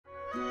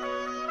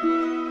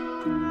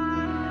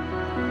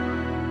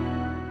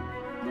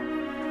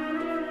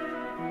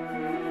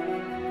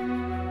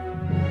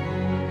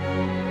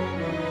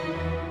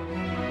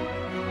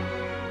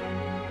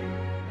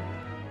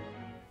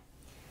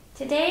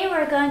Today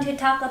we're going to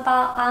talk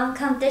about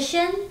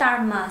unconditioned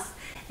dharmas.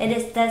 It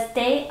is the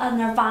state of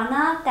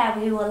nirvana that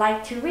we would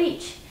like to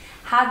reach.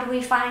 How do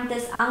we find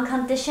this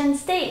unconditioned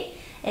state?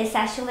 It's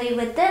actually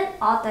within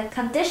all the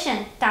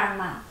conditioned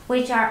dharma,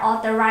 which are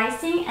all the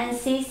rising and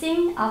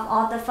ceasing of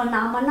all the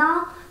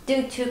phenomena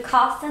due to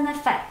cause and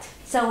effect.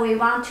 So we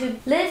want to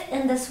live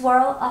in this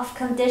world of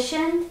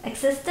conditioned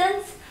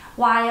existence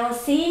while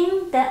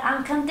seeing the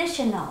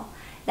unconditional.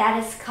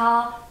 That is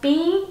called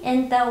being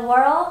in the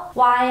world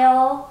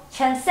while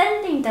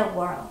transcending the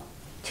world,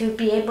 to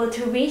be able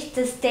to reach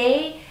the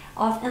state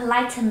of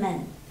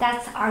enlightenment.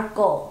 That's our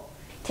goal.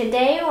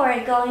 Today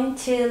we're going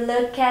to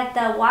look at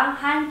the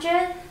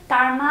 100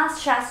 Dharma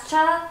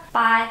Shastra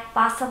by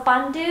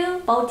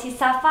Vasubandhu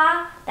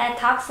Bodhisattva that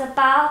talks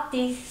about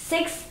these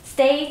 6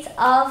 states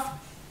of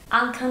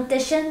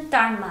unconditioned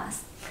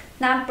dharmas.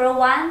 Number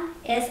 1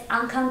 is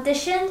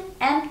unconditioned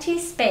empty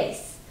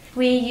space.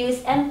 We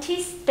use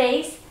empty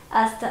space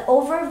as the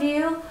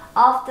overview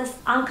of this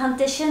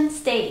unconditioned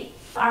state.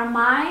 Our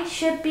mind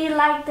should be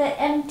like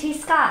the empty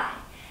sky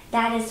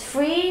that is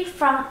free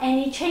from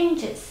any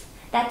changes,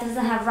 that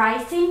doesn't have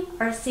rising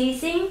or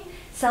ceasing.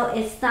 So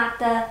it's not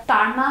the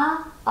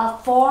dharma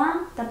of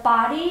form, the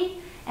body,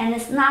 and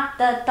it's not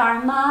the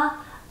dharma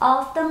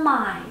of the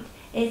mind.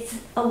 It's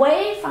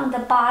away from the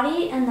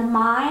body and the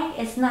mind.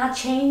 It's not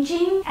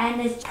changing, and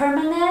it's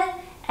permanent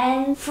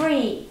and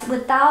free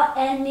without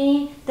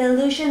any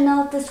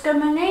delusional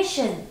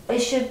discrimination. It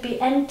should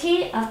be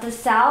empty of the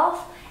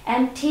self,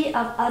 empty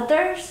of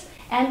others,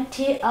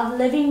 empty of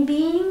living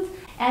beings,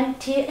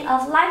 empty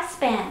of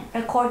lifespan,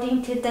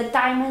 according to the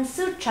Diamond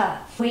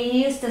Sutra. We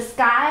use the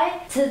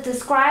sky to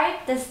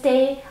describe the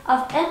state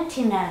of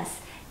emptiness.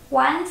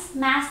 Once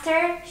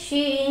Master Xu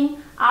Ying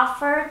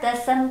offered the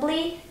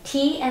assembly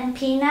tea and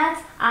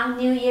peanuts on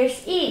New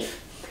Year's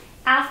Eve.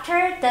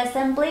 After the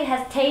assembly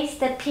has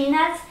tasted the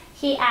peanuts,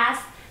 he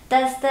asked,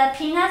 "Does the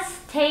peanuts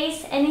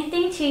taste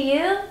anything to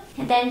you?"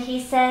 And then he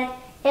said,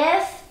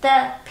 "If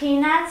the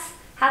peanuts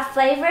have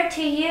flavor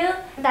to you,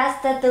 that's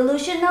the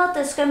delusional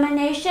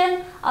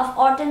discrimination of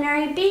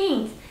ordinary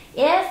beings.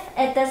 If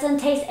it doesn't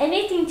taste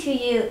anything to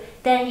you,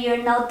 then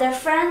you're no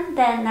different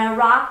than a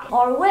rock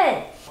or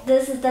wood."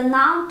 This is the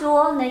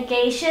non-dual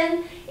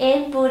negation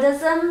in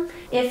Buddhism.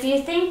 If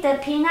you think the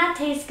peanut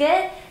tastes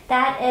good,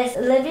 that is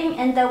living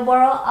in the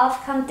world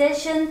of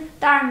conditioned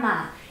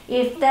dharma.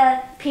 If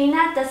the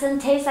peanut doesn't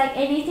taste like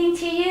anything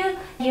to you,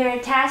 you're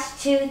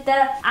attached to the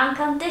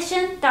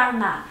unconditioned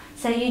dharma.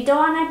 So you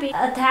don't want to be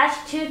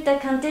attached to the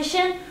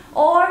conditioned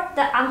or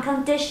the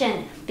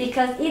unconditioned,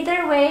 because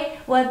either way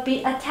would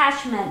be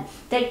attachment.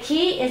 The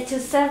key is to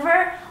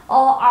sever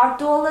all our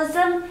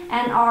dualism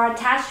and our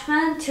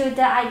attachment to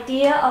the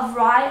idea of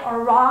right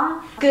or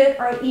wrong, good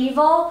or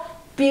evil,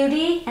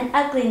 beauty and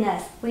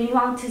ugliness. We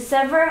want to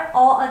sever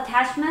all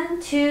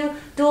attachment to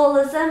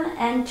dualism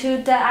and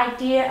to the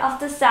idea of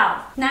the self.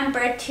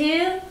 Number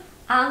 2,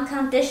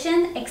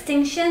 unconditioned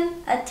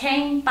extinction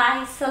attained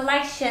by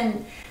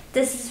selection.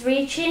 This is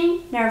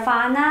reaching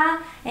nirvana,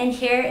 and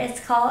here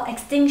it's called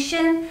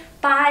extinction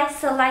by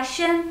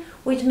selection,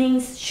 which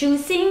means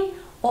choosing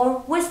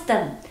or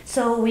wisdom.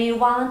 So we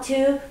want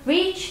to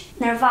reach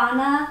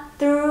nirvana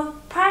through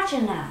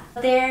prajna.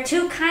 There are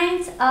 2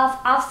 kinds of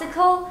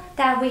obstacles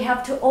that we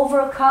have to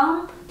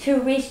overcome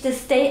to reach the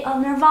state of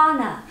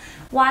nirvana.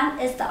 1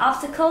 is the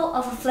obstacle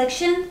of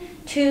affliction,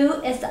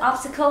 2 is the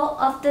obstacle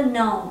of the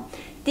known.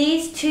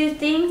 These 2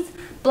 things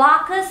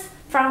block us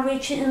from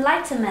reaching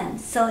enlightenment,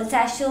 so it's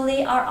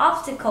actually our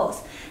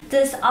obstacles.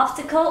 This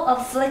obstacle of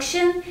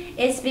affliction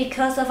is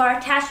because of our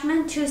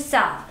attachment to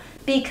self.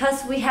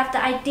 Because we have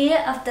the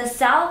idea of the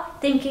self,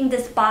 thinking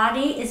this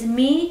body is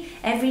me,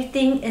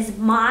 everything is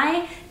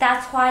mine.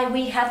 That's why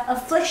we have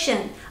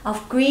affliction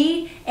of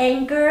greed,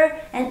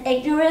 anger, and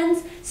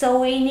ignorance. So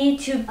we need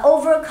to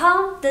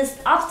overcome this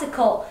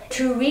obstacle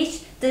to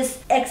reach this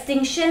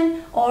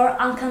extinction or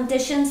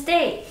unconditioned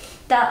state.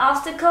 The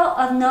obstacle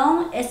of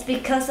known is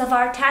because of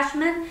our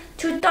attachment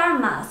to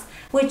dharmas,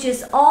 which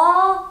is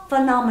all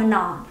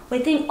phenomenon. We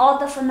think all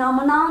the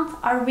phenomena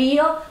are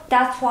real.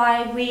 That's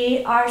why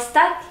we are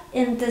stuck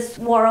in this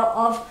world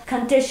of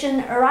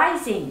condition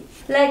arising.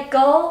 Let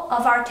go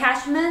of our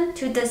attachment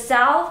to the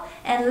self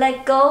and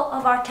let go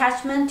of our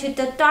attachment to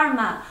the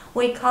dharma.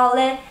 We call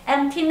it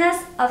emptiness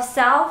of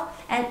self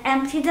and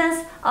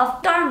emptiness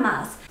of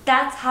dharmas.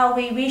 That's how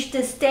we reach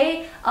the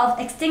state of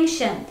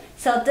extinction.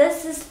 So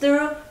this is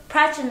through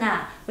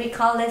prajna. We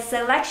call it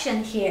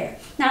selection here.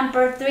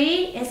 Number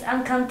 3 is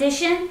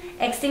unconditioned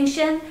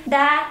extinction,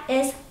 that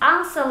is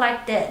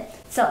unselected.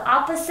 So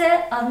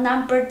opposite of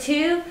number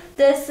 2,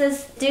 this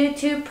is due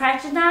to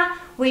prajna.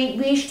 We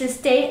reach the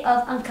state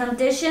of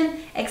unconditioned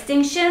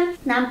extinction.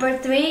 Number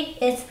 3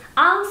 is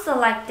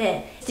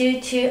unselected,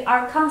 due to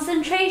our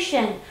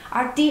concentration,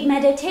 our deep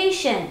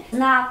meditation,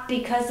 not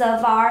because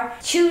of our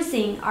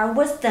choosing, our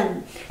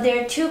wisdom.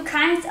 There are 2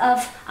 kinds of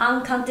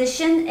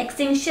unconditioned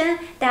extinction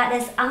that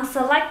is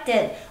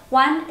unselected.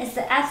 One is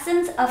the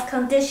absence of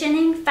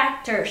conditioning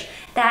factors,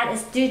 that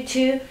is due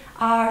to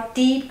our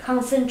deep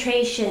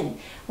concentration.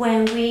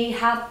 When we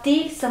have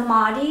deep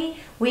samadhi,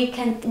 we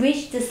can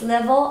reach this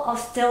level of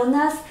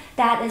stillness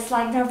that is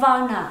like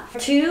nirvana.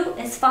 2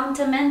 is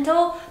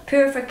fundamental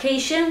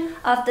purification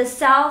of the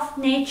self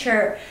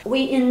nature.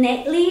 We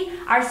innately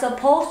are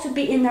supposed to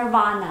be in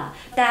nirvana.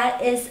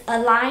 That is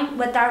aligned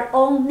with our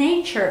own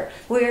nature.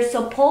 We are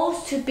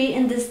supposed to be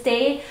in the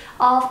state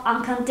of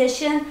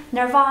unconditioned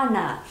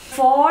nirvana.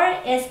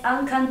 4 is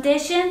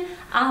unconditioned,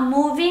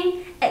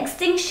 unmoving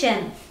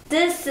extinction.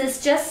 This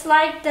is just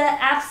like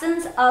the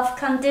absence of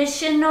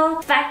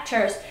conditional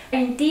factors.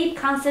 In deep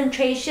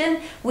concentration,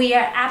 we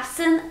are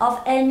absent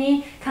of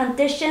any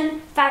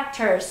conditioned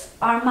factors.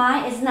 Our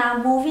mind is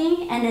not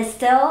moving and is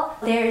still.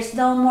 There is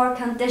no more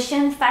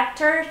conditioned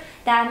factors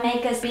that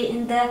make us be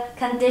in the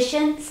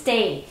conditioned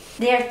state.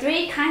 There are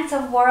 3 kinds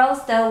of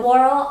worlds. The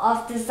world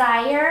of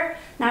desire.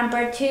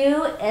 Number 2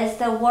 is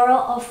the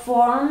world of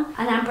form.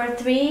 And number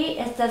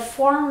 3 is the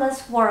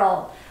formless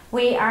world.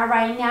 We are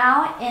right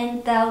now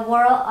in the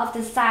world of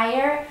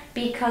desire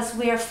because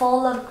we are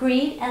full of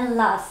greed and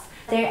lust.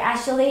 They're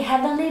actually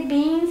heavenly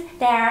beings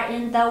that are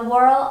in the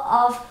world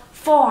of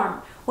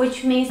form,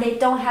 which means they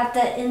don't have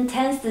the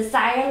intense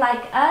desire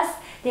like us.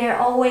 They're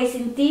always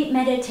in deep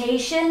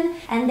meditation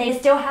and they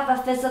still have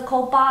a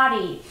physical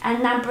body.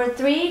 And number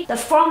 3, the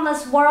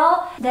formless world,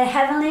 the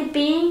heavenly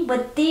being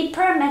with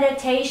deeper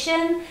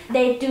meditation,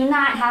 they do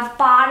not have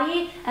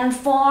body and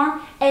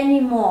form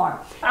anymore.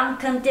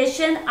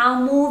 Unconditioned,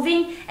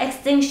 unmoving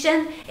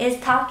extinction is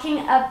talking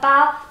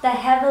about the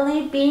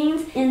heavenly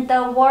beings in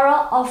the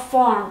world of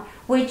form,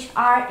 which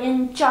are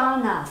in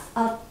jhanas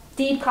of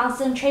deep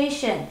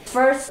concentration.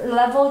 First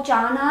level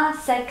jhana,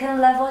 second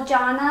level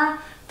jhana,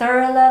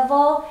 third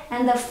level,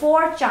 and the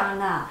 4th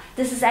jhana.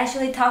 This is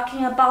actually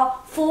talking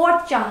about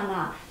 4th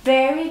jhana.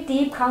 Very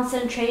deep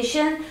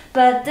concentration,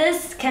 but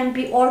this can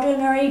be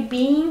ordinary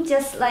being,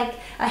 just like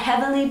a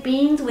heavenly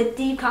being with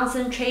deep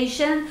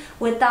concentration,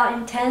 without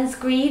intense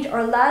greed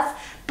or lust,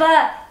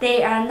 but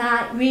they are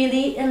not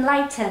really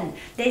enlightened.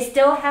 They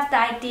still have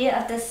the idea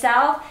of the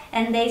self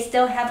and they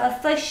still have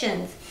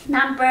afflictions.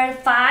 Number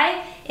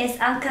 5 is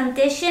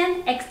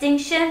unconditioned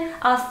extinction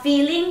of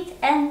feelings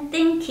and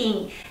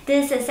thinking.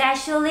 This is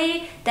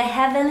actually the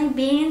heavenly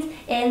beings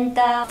in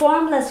the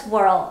formless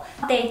world.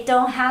 They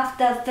don't have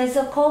the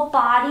physical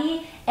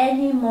body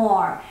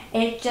anymore.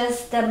 It's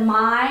just the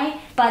mind,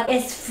 but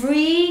it's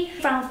free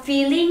from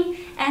feeling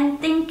and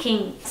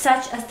thinking,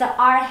 such as the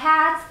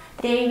arhats.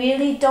 They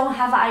really don't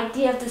have an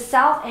idea of the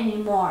self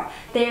anymore.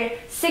 Their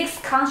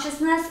 6th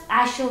consciousness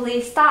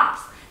actually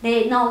stops.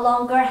 They no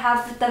longer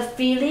have the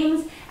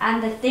feelings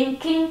and the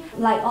thinking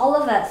like all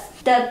of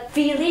us. The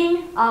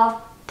feeling of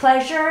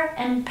pleasure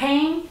and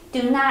pain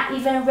do not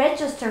even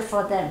register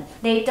for them.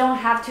 They don't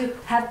have to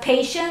have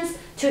patience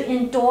to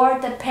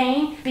endure the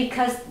pain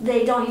because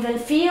they don't even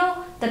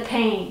feel the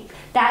pain.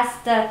 That's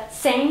the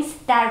saints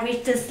that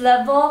reach this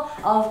level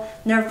of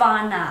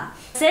nirvana.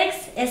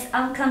 6 is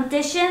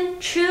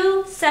unconditioned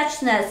true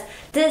suchness.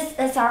 This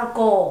is our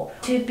goal,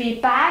 to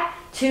be back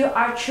to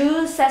our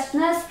true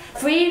suchness,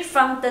 free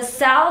from the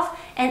self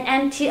and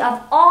empty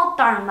of all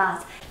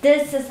dharmas.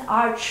 This is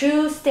our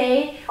true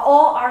state.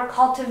 All our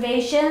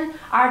cultivation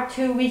are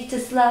to reach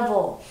this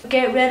level.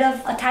 Get rid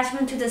of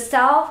attachment to the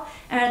self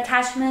and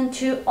attachment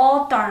to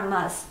all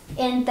dharmas.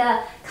 In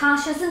the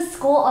consciousness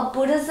school of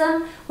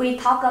Buddhism, we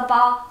talk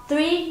about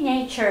 3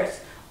 natures.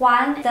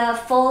 1, the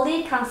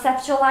fully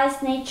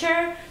conceptualized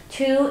nature.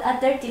 2,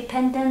 other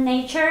dependent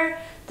nature.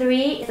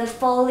 3, the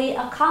fully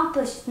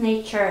accomplished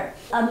nature.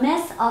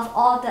 Amidst of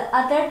all the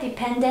other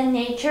dependent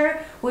nature,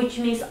 which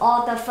means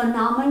all the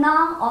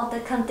phenomena, all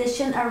the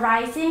condition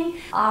arising,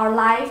 our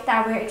life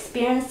that we're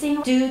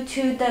experiencing due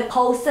to the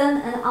wholesome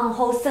and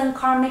unwholesome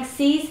karmic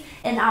seeds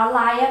in our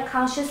Laya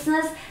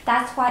consciousness.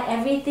 That's why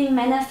everything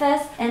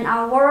manifests in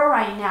our world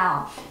right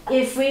now.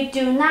 If we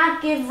do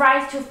not give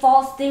rise to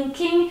false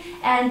thinking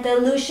and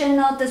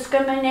delusional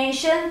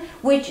discrimination,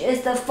 which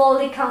is the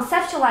fully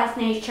conceptualized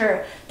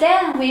nature,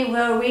 then we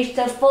will reach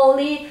the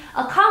fully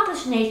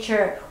accomplished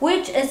nature,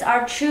 which is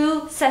our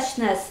true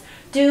suchness.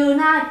 Do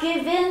not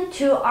give in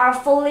to our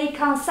fully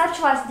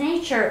conceptualized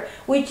nature,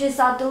 which is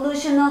our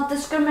delusional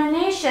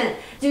discrimination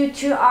due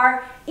to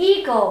our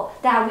ego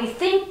that we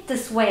think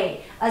this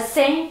way. A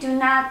saint do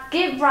not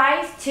give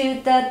rise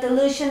to the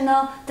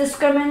delusional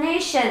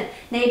discrimination.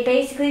 They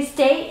basically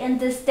stay in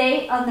the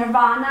state of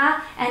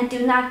nirvana and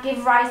do not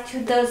give rise to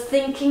the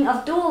thinking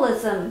of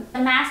dualism. The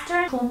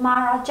master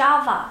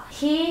Kumarajava,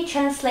 he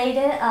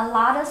translated a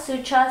lot of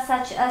sutras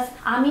such as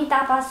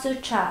Amitabha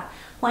Sutra.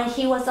 When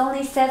he was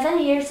only 7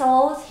 years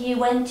old, he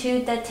went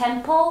to the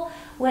temple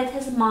with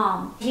his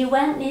mom. He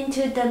went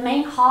into the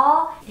main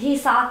hall. He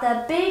saw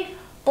the big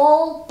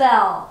bull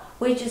bell,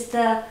 which is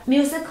the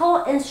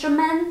musical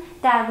instrument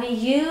that we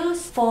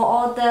use for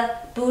all the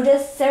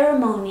Buddhist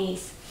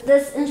ceremonies.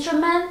 This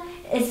instrument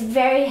is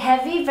very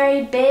heavy,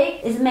 very big.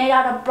 It's made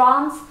out of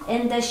bronze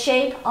in the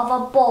shape of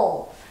a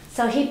bull.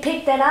 So he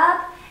picked it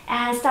up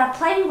and started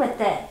playing with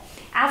it.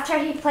 After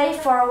he played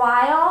for a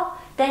while,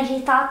 then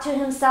he thought to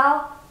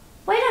himself,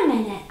 wait a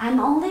minute, I'm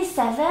only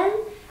 7?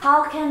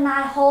 How can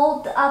I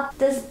hold up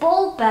this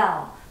bowl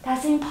bell?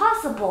 That's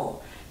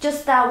impossible.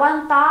 Just that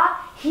one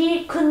thought,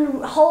 he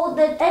couldn't hold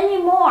it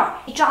anymore.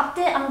 He dropped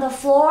it on the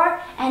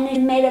floor and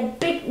it made a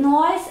big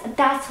noise.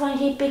 That's when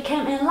he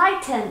became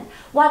enlightened.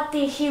 What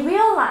did he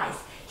realize?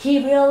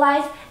 He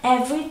realized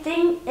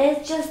everything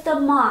is just the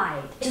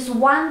mind. Just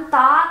one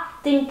thought,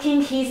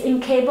 thinking he's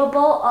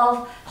incapable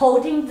of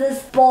holding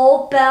this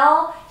bowl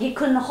bell. He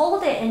couldn't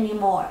hold it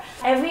anymore.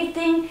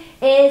 Everything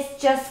is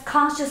just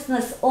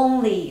consciousness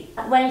only.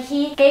 When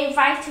he gave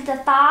rise to the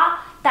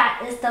thought,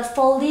 that is the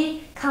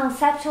fully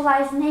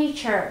conceptualized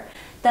nature.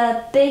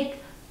 The big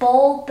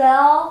bowl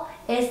bell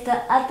is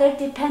the other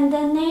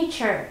dependent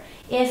nature.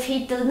 If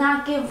he does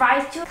not give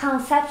rise to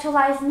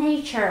conceptualized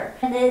nature,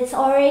 and it's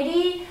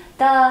already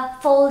the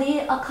fully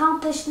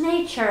accomplished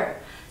nature.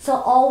 So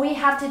all we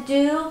have to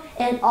do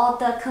in all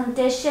the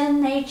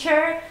conditioned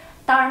nature,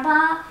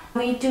 Dharma,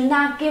 we do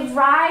not give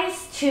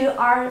rise to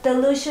our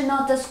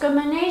delusional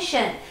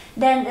discrimination,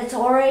 then it's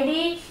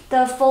already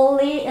the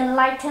fully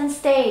enlightened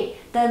state,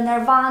 the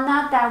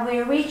nirvana that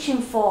we're reaching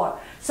for.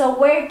 So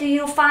where do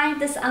you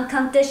find this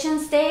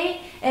unconditioned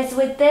state? It's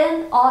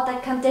within all the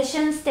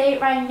conditioned state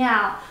right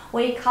now.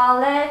 We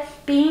call it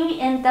being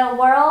in the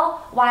world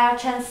while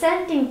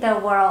transcending the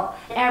world.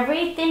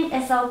 Everything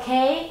is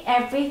okay,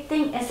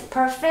 everything is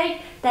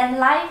perfect, then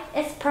life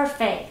is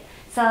perfect.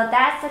 So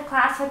that's the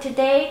class for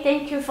today.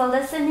 Thank you for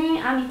listening.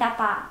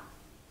 Amitabha.